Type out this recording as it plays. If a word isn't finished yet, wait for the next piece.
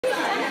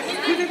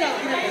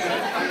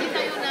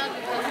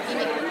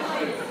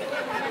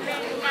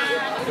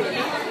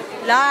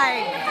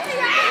Live.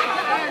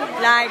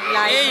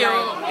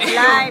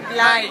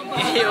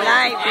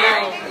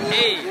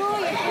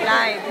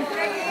 Live.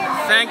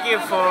 Thank you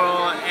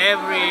for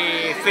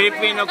every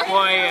Filipino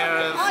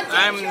choir.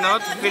 I'm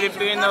not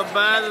Filipino,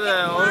 but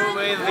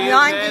always you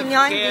guys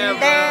care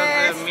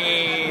about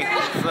me.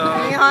 So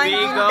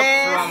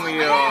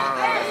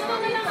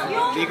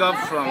big up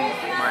from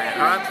my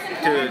heart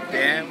to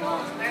them,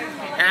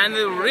 and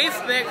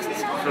respect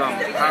from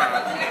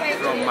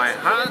my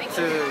heart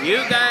to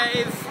you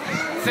guys.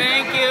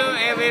 Thank you,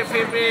 every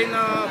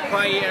Filipino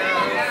choir.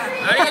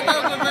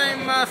 Arigatou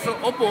gozaimasu.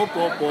 Opo,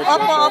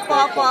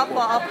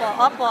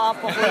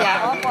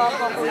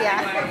 kuya.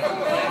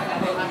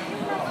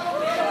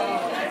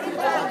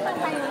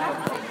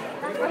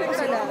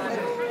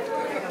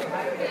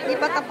 Di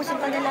ba tapos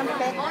yung kanilang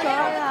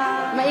picture?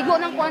 Maigo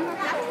ng kuwan.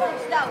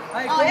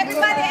 Oh,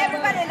 everybody,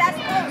 last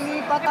one.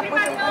 Di ba tapos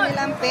yung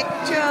kanilang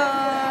picture?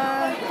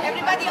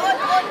 Everybody, all,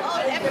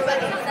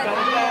 everybody.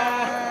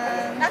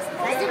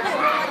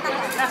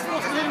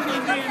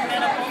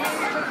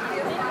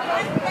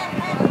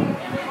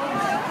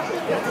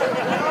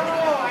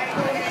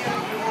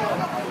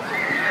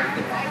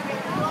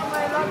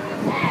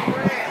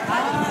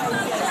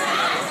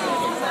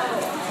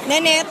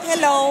 Nanette,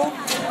 hello.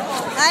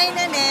 Hi,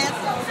 Nanette.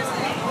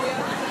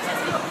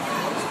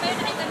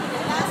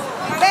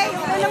 Be,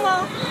 yung relo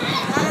mo.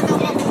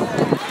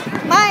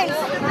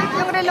 Miles,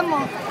 yung relo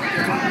mo.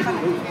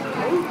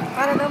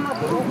 Para daw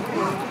mabuo.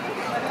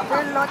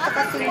 Relo,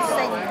 tsaka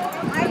singsing.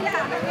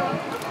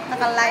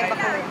 Naka-live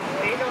ako eh.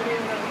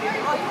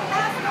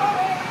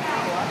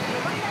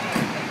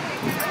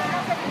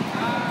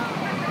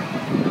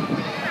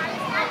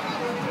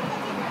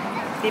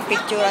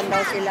 Picturean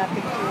daw sila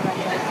ulit.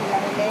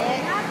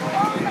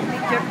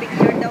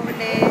 Picture daw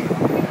ulit.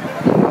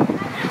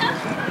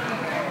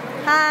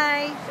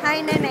 Hi,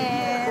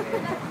 Nenet.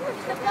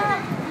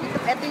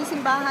 Ito yung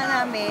simbahan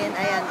namin.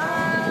 Ayan,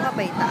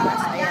 mabay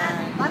taas.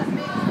 Ayan.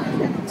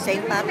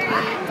 St. Patrick.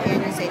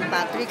 Ayan yung St.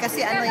 Patrick. Kasi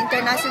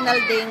International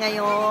Day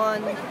ngayon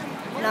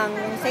ng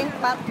St.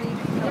 Patrick.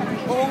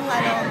 Buong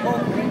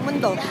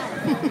mundo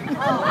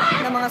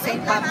ng mga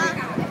St. Patrick.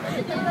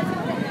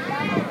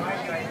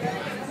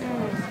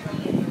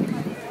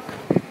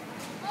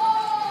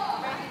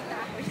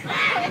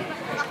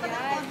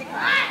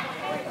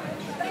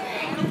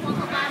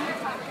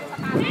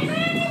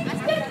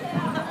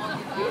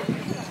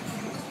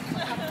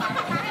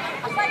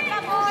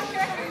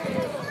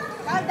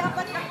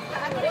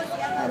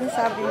 Ano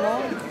sabi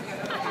mo?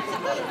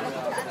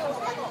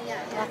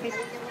 Bakit?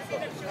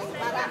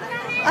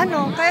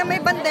 Kaya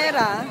may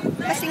bandera.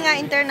 Kasi nga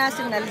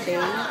International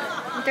Day.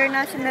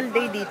 International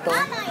Day dito.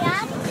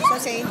 Sa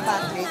St.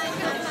 Patrick.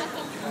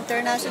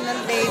 International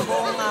Day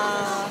buong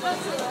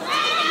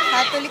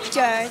Catholic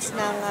Church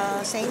ng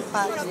St.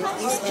 Patrick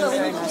is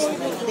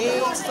International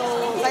Day. So,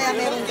 kaya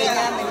meron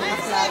ganyan, may mga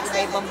flag sa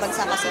ibang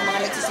bansa kasi mga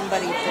nagsisimba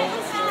rito.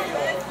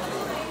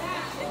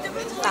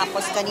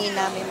 Tapos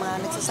kanina may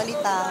mga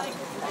nagsasalita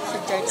sa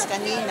church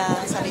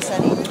kanina,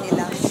 sarili-sarili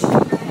nilang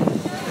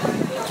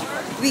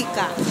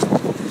wika.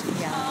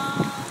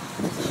 Yan.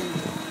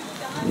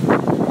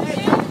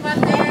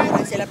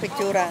 Yan sila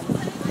picturean.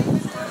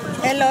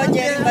 Hello,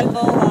 Jerry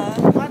Balboa.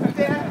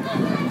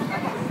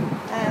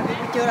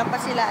 Picturean pa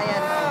sila,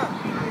 ayan.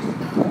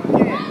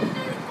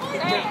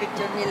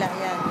 Picture nila,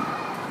 ayan.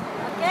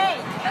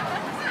 Okay.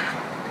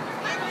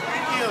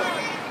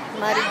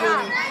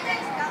 Marijun.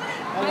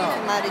 Hello.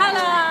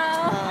 Hello.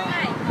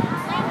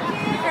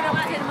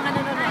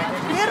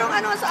 Merong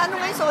ngayon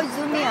sa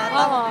Ozumi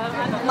Oo.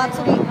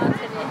 Matsuri.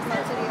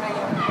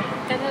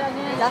 Kanila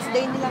niya. Last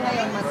day nila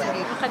ngayon,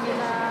 Matsuri.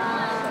 Kanila.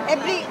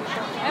 Every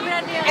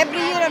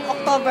year on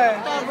October.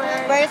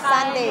 First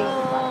Sunday.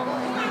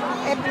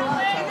 Every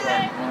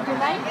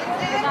July?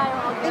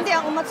 Hindi,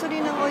 ang Matsuri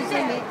ng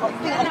Ozumi,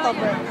 tuwing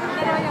October.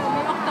 Pero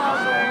may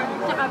October,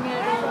 tsaka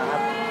meron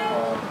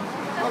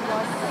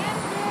August.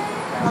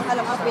 Ang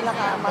alam ko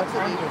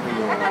pinaka-Matsuri.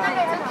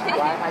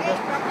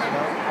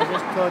 I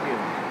just told you.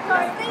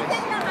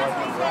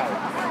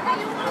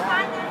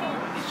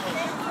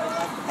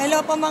 Hello,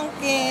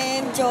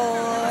 pamangkin,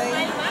 Joy.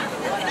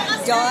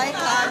 Joy,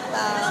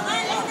 Carta.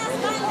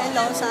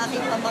 Hello sa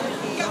aking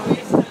pamangkin.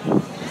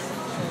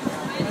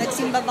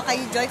 Nagsimba ba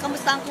kayo, Joy?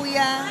 Kamusta ang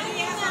kuya?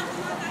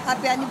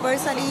 Happy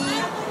anniversary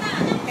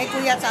kay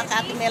kuya at sa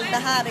Ate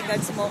Melda ha.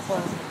 Regards mo ko.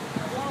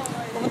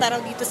 Pumunta raw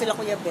dito sila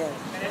Kuya Bear.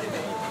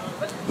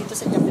 Dito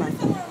sa Japan.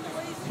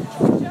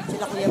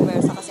 Sila Kuya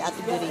Bear, saka si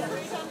Ate Biring.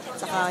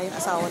 Saka yung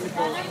asawa ni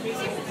Bo.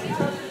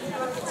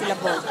 Sila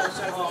Bo.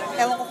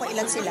 Ewan ko kung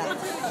ilan sila.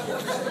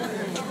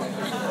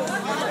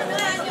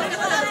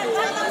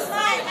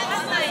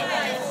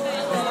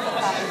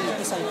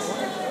 Dito sa ito.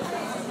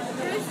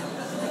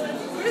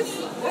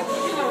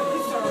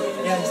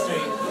 Yeah, it's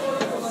straight.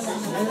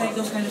 I like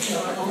those kind of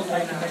things.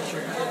 Like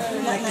adventure.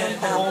 Like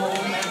the home.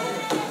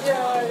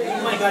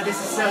 Oh my god, this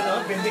is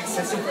been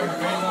existing for a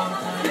very long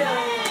time.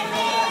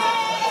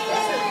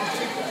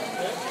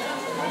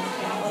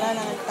 Wala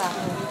lang ang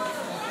tao.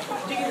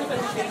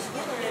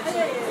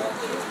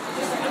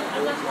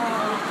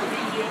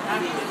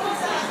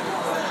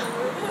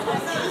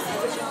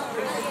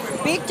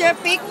 Picture,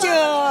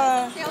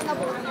 picture.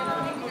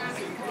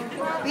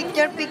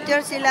 Picture,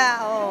 picture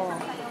sila. Oh.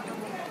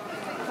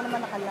 Ako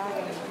naman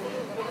nakalain.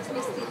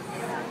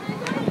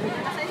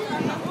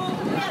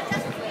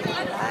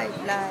 Live,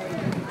 live.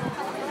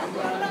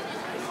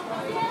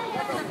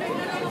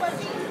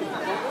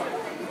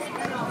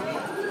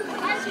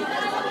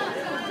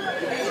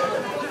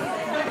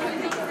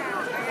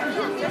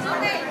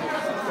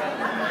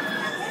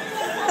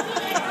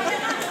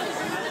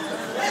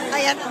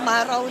 Ayan,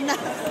 umaraw na.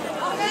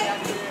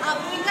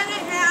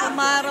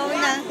 Umaraw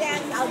na.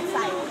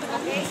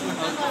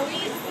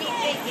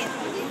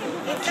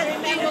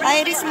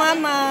 Iris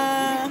Mama.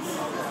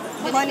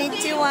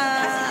 Konnichiwa.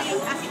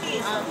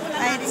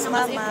 Iris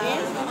Mama.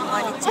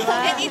 Konnichiwa.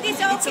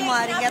 Itsumo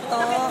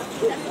arigato.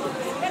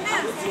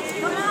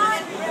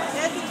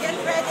 Get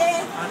ready.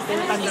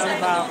 Tandaan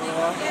ba ako?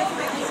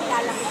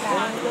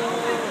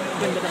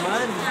 Ganda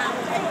naman.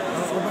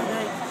 Oo,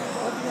 bagay.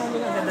 Ang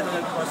ganda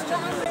ng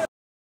costume.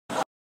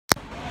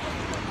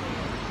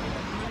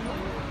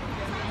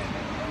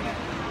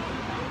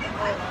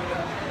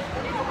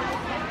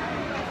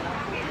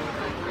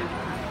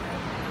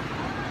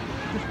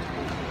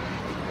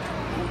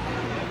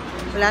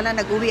 Wala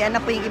na, nag-uwian na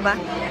po yung iba.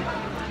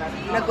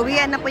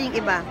 Nag-uwian na po yung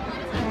iba.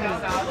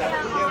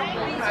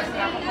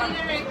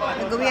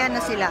 Nag-uwian na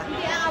sila.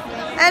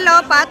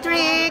 Hello,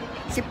 Patrick!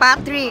 Si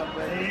Patrick.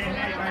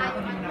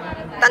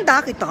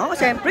 Tanda kita.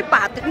 Siyempre,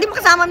 Patrick. Hindi mo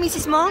kasama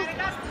misis mo?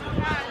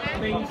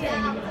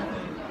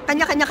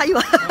 Kanya-kanya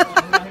kayo.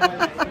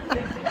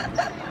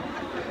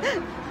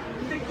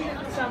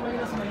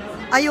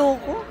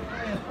 Ayoko.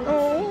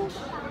 Oo.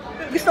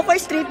 Gusto ko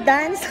street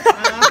dance.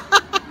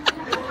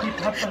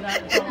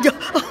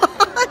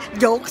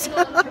 Jokes.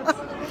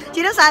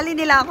 Sinasali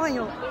nila ako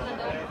yun.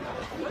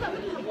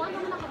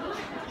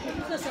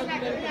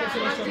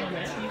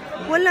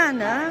 Wala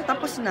na.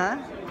 Tapos na.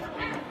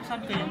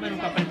 Sabi kayo, meron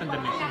papalitan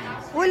damit.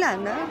 Wala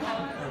na.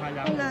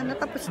 Wala na.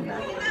 Tapos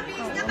na.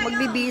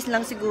 Magbibihis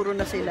lang siguro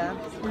na sila.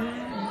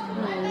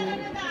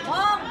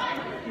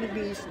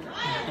 Magbibihis na.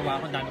 Tuwa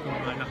ako, dami kong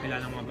mga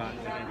nakilala ng mga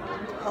bago.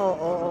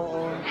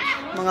 Oo.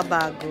 Mga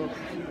bago.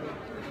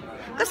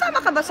 Kasama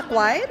ka ba sa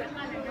choir?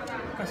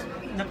 Kasi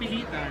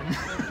napilitan.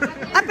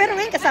 Pero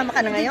ngayon kasama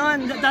ka na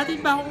ngayon. Dati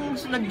ba akong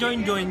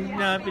nag-join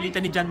na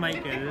pilitan ni John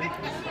Michael?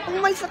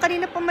 Umalis na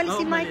kanina, pumalis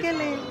si umalis. Michael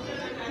eh.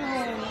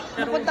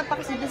 Pero- Napunta pa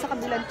kasi dun sa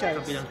kabilang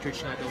church. Kabilang church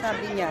nga daw.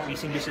 Sabi niya.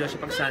 Busy sila siya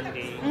pag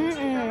Sunday.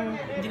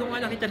 Hindi ko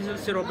nga nakita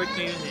si Robert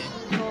ngayon eh.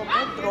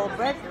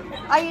 Robert?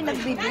 Ay, yung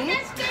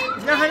nagbibis?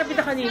 Nahanap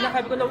kita kanina,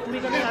 kahit ko na uwi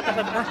ka na yata.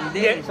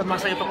 Hindi,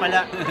 sumasayo pa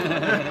pala.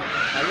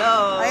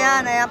 Hello!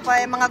 Ayan po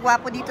yung mga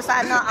gwapo dito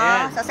sa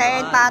sa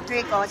St.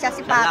 Patrick. Siya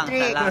si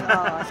Patrick.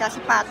 Siya si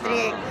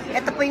Patrick.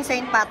 Ito po yung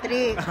St.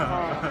 Patrick.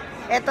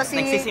 Ito si...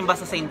 Nagsisimba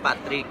sa St.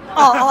 Patrick.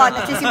 Oo,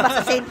 nagsisimba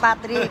sa St.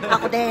 Patrick.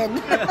 Ako din.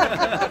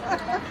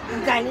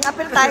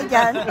 Apel tayo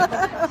dyan.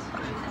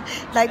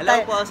 Hello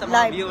po sa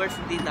mga viewers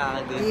dito.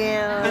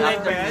 Yeah.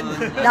 Live ba yan?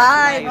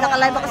 Live.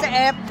 Naka-live ako sa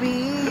FB.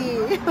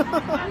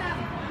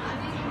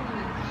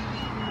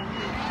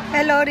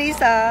 Hello,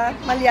 Risa.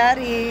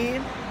 Malyari.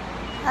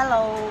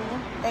 Hello.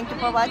 Thank you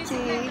for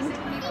watching.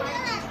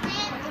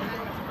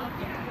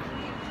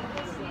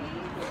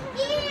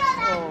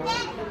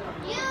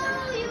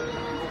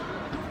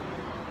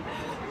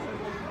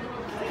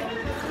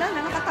 Wala na,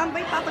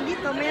 nakatambay pa ako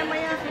dito.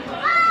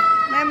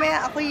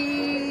 Maya-maya ako'y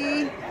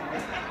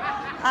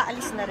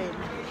aalis na rin.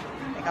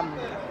 Teka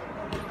muna.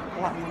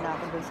 Kuha muna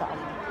ako doon sa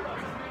ano.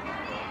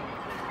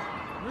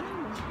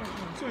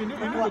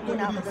 Kuha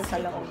muna ako doon sa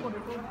loob.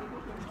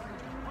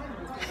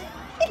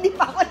 Hindi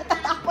pa ako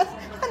natatapos.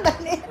 Ang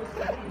dali.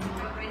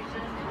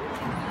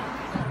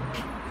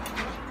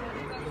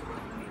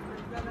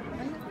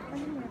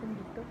 Ano meron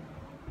dito?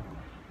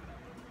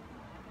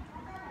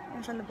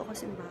 Nasa loob ako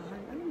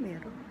simbahan. Ano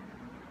meron?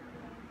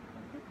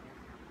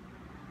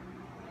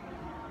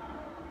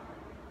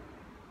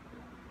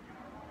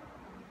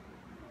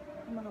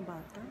 Mga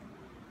bata.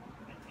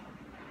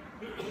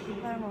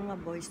 Parang mga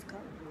boy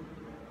scout.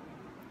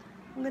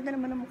 Ang ganda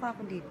naman ang mukha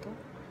ko dito.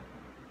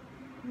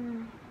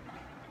 Ang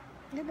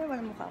ganda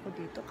naman ang mukha ko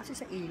dito. Kasi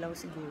sa ilaw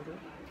siguro.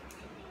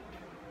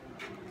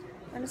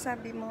 Ano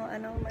sabi mo?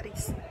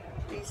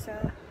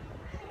 Risa?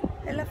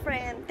 Hello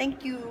friend.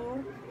 Thank you.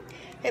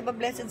 Have a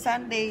blessed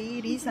Sunday.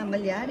 Risa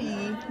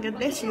Malyari.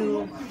 God bless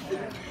you.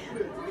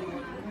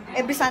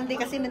 Every Sunday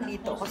kasi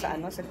nandito ako sa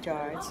sa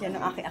church. Yan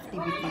ang aking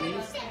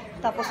activities.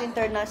 Tapos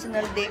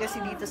International Day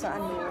kasi dito sa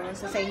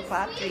sa St.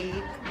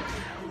 Patrick.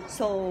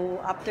 So,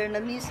 after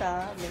na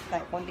misa, may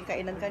konting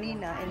kainan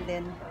kanina and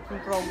then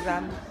yung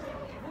program,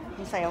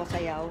 yung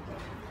sayaw-sayaw.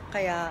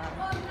 Kaya,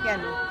 yan,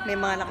 may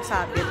mga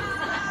nakasabit.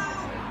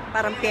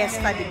 Parang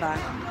piyesta, di ba?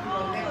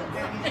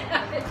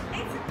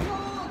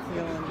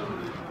 Yun.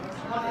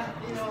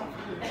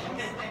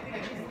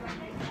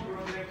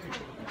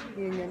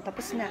 Yun.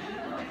 Tapos na.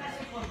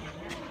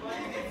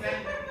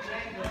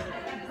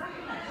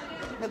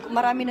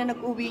 Marami na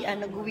nag-uwian,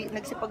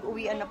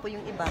 nagsipag-uwian na po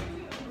yung iba.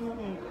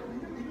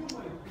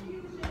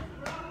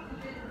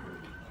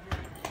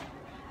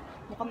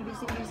 Mukhang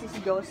busy-busy si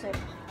Joseph.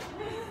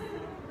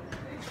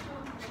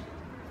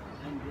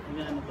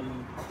 Ano pa yun?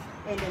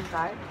 Alien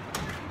card?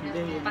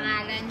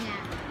 Pangalan niya.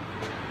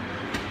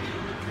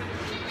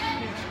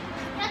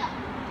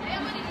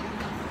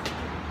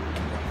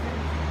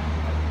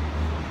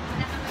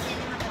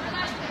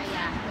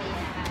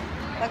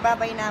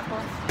 Magbabay na ako.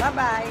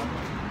 Bye-bye.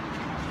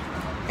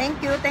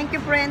 Thank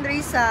you friend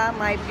Risa,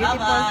 my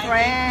beautiful Bye-bye.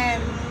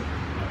 friend.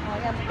 Oh,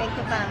 yan, thank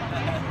you pa.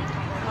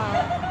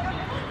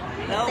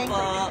 Hello Thank po.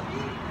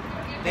 you.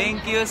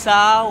 Thank you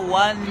sa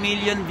 1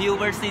 million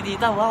viewers ni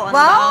Tita. Wow, ang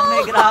Wow! dami.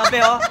 Grabe,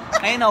 oh.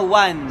 Ayun,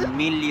 1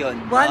 million.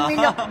 1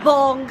 million.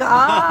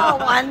 Bongga!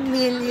 1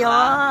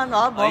 million.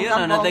 Oh, bongga, Ayun,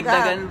 bongga.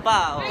 nadagdagan pa.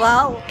 Oh.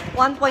 Wow,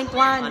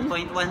 1.1.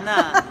 1.1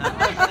 na.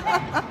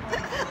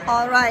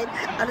 Alright.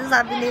 Ano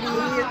sabi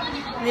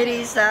ni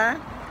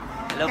Risa?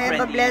 Hello, Have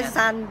a friend. blessed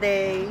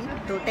Sunday.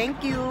 So,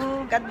 thank you.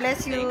 God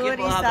bless you, Thank you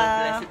po. Risa. Have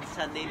a blessed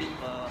Sunday din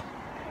po.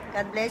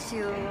 God bless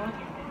you.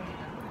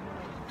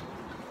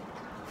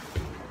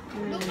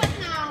 Lupat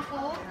na ako.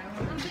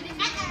 Ang bilis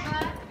na ba?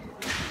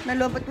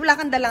 Nalobot. Wala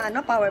kang dalang ano,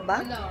 power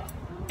bank? Wala.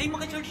 Eh,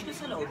 maka-charge ka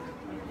sa loob.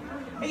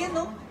 Ayan,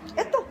 no?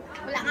 Ito.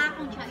 Wala nga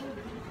akong charge.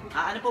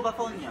 Ano po ba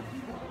phone niya?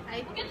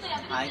 Ay,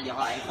 Hindi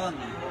ako iPhone.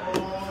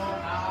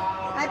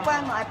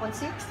 iPhone mo, iPhone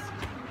 6?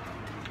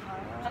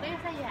 pareho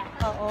saya.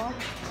 Oo.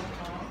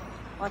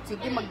 O,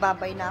 sige,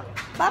 magbabay na ako.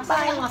 Saan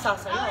Bye-bye. mga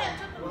sasayaw?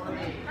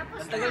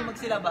 Ang tagal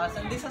magsilabasan.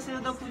 Hindi, sasayaw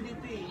daw po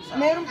dito eh.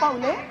 Meron pa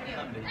uli?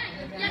 Sabi.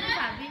 Yan ang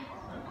sabi.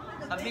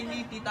 Sabi ni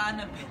Tita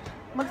Annab eh.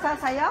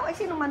 Magsasayaw? Eh,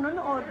 sino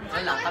manonood?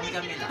 Wala,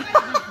 kami-kami lang.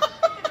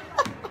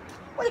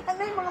 Wala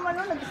na yung mga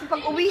manonood. Kasi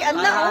pag-uwian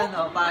na, Para oh. ano,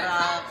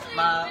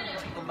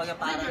 kumbaga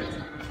para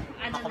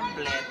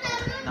makompleto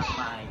ng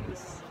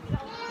maayos.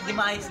 Hindi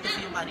maayos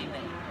kasi yung kanina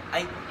eh.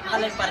 Ay,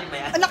 nakalive pa rin ba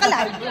yan?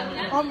 Nakalive.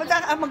 O,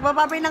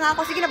 magbababay na nga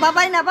ako. Sige na,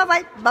 bye-bye na.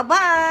 Bye-bye.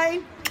 Bye-bye.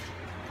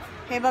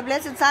 Have a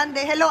blessed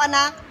Sunday. Hello,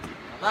 anak.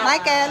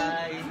 Bye.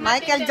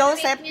 Michael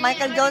Joseph.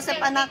 Michael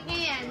Joseph, anak.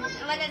 Yan.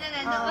 Wala na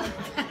nanood.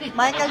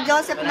 Michael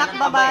Joseph, anak.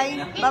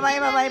 Bye-bye. Bye-bye,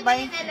 bye-bye,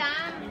 bye. Hindi na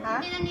alam. Ha?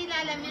 Hindi na nila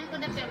alam yan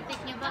kung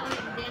na-perfect niya ba o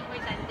hindi.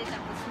 Importante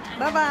tapos na.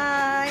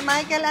 Bye-bye.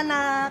 Michael,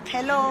 anak.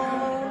 Hello.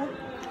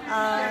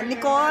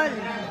 Nicole.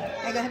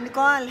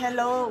 Nicole,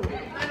 hello.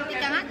 Hindi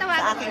ka nga Sa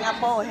tawagan. aking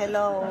apo,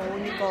 hello,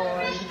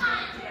 Nicole.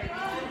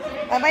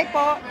 Bye-bye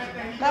po.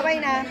 Bye-bye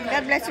na.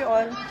 God bless you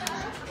all.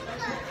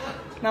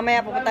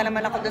 Mamaya pupunta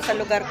naman ako doon sa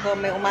lugar ko.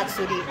 May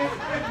umatsuri.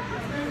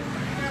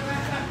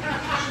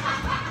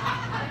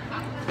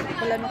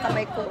 Wala nung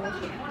kamay ko.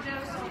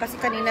 Kasi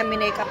kanina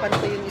minake-upan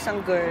ko yung isang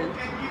girl.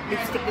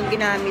 Lipstick yung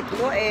ginamit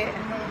ko. Eh,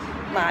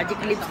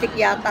 magic lipstick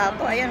yata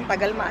to. Ayan,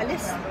 tagal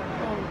maalis.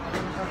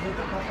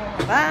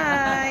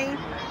 Bye!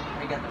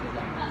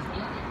 Arigato.